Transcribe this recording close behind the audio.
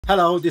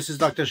Hello, this is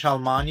Dr.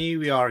 Shalmani.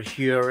 We are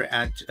here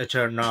at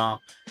Eterna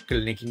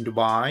Clinic in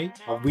Dubai.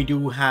 We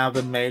do have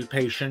a male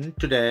patient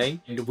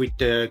today with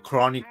the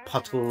chronic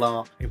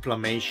patellar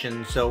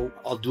inflammation. So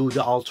I'll do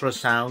the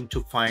ultrasound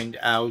to find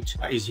out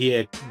is he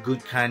a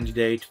good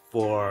candidate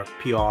for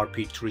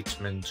PRP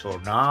treatment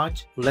or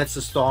not. Let's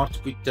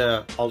start with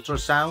the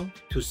ultrasound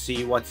to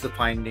see what the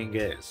finding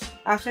is.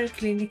 After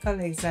clinical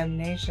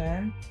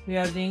examination, we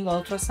are doing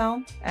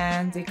ultrasound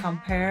and we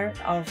compare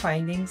our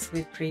findings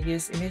with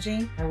previous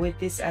imaging. With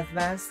this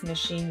advanced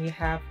machine we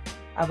have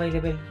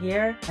available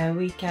here, and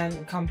we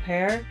can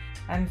compare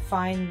and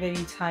find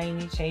very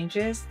tiny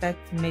changes that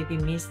may be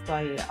missed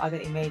by other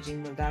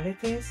imaging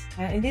modalities.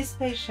 In this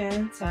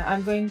patient,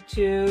 I'm going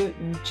to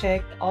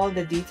check all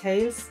the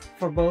details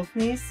for both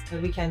knees.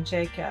 We can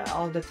check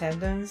all the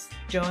tendons,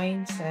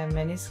 joints, and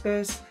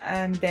meniscus,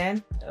 and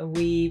then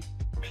we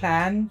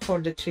plan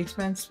for the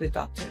treatments with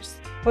doctors.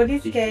 For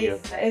this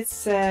case,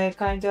 it's a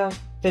kind of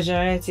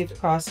degenerative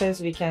process.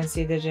 We can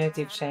see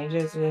degenerative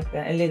changes with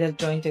a little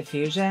joint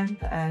effusion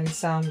and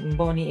some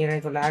bony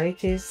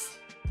irregularities.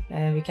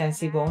 And we can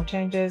see bone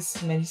changes,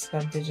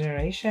 meniscal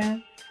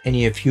degeneration.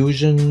 Any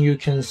effusion you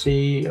can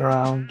see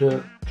around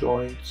the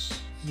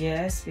joints?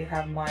 Yes, we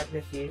have mild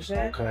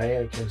effusion.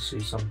 Okay, I can see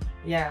some.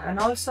 Yeah, and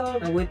also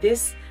with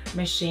this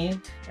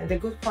machine, the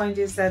good point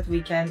is that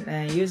we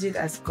can use it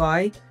as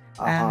guide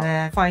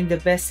and find the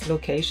best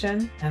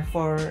location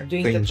for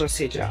doing the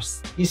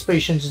procedures. This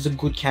patient is a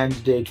good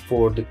candidate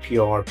for the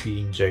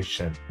PRP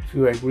injection. If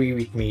you agree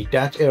with me,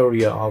 that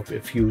area of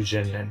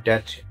effusion and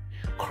that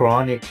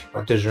chronic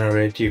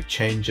degenerative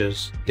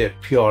changes, the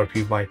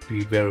PRP might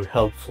be very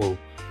helpful.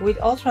 With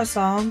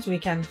ultrasound, we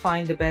can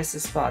find the best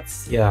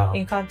spots. Yeah.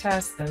 In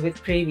contrast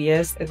with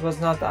previous, it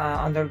was not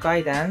under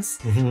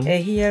guidance.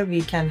 Here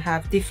we can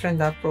have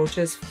different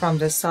approaches from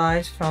the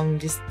side, from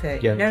this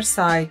inner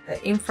side,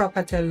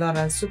 infrapatellar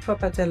and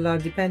suprapatellar,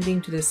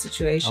 depending to the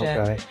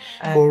situation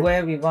and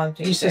where we want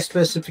to inject. This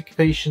specific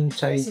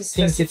patient, I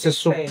think it's a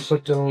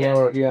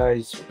suprapatellar. Yeah,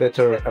 it's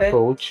better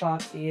approach. The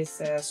best spot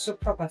is a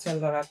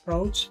suprapatellar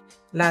approach,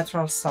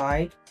 lateral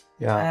side.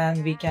 Yeah.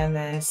 And we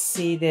can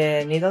see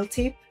the needle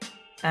tip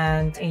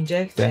and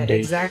inject the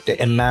exact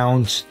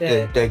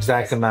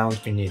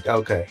amount we need.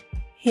 Okay.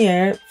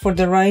 Here for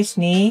the right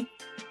knee,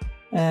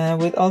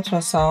 with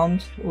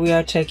ultrasound, we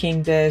are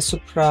checking the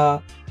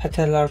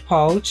suprapatellar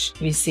pouch.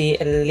 We see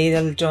a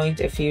little joint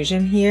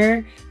effusion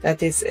here.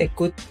 That is a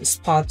good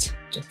spot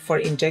for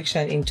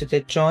injection into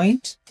the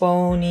joint.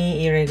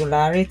 Bony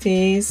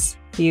irregularities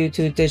due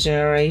to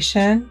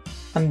degeneration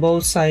on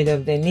both sides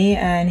of the knee.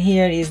 And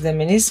here is the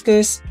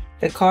meniscus,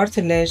 the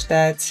cartilage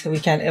that we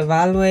can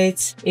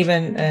evaluate.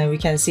 Even we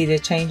can see the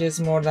changes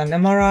more than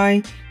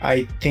MRI.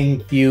 I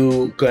think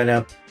you're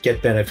gonna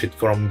get benefit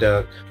from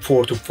the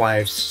 4 to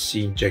 5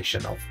 cc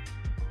injection of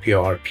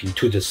PRP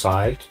to the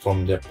side,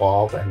 from the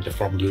above and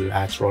from the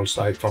lateral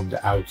side, from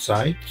the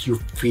outside. You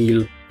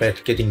feel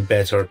getting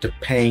better. The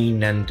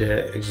pain and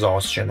the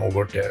exhaustion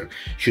over there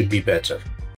should be better.